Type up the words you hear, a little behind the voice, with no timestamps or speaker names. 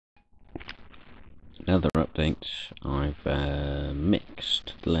another update. I've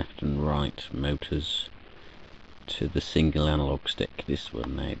mixed the left and right motors to the single analog stick. This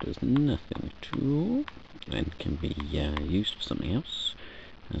one now does nothing at all and can be used for something else,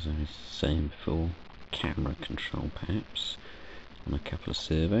 as I was saying before, camera control perhaps, on a couple of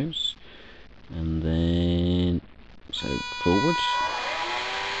servos. And then so forward,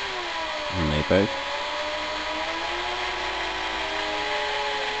 and they both.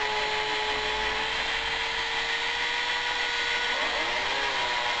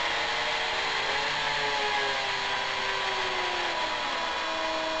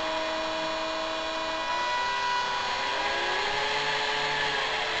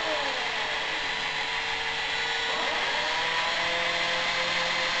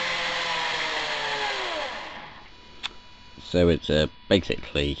 So it's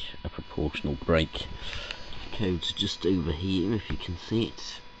basically a proportional brake. Code's just over here, if you can see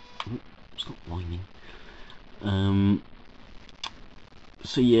it. Oh, it's not whining.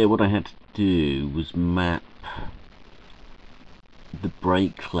 So yeah, what I had to do was map the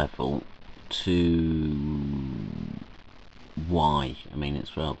brake level to Y. I mean,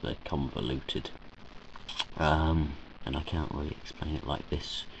 it's rather convoluted, and I can't really explain it like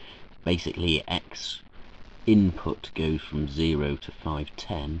this. Basically, X input goes from 0 to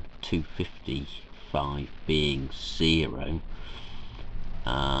 510, 255 being 0,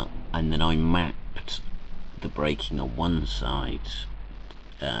 and then I mapped the braking on one side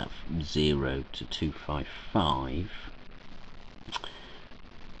from 0 to 255,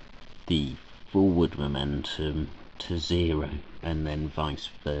 the forward momentum to 0, and then vice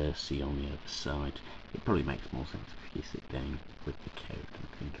versa on the other side. It probably makes more sense if you sit down with the code and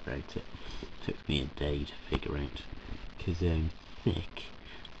think about it. It took me a day to figure out because I'm thick,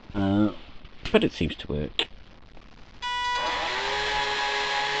 but it seems to work.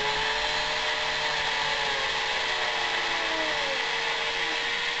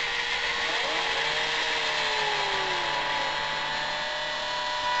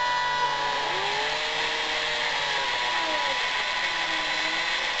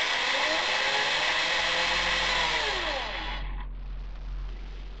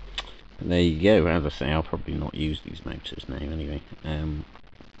 There you go. As I say, I'll probably not use these motors now anyway,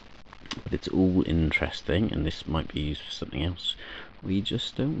 but it's all interesting, and this might be used for something else. We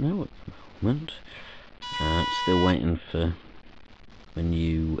just don't know at the moment. Still waiting for the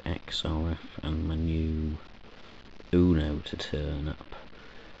new XRF and my new Uno to turn up,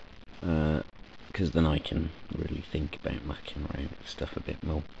 because then I can really think about mucking around with stuff a bit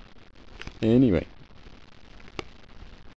more. Anyway,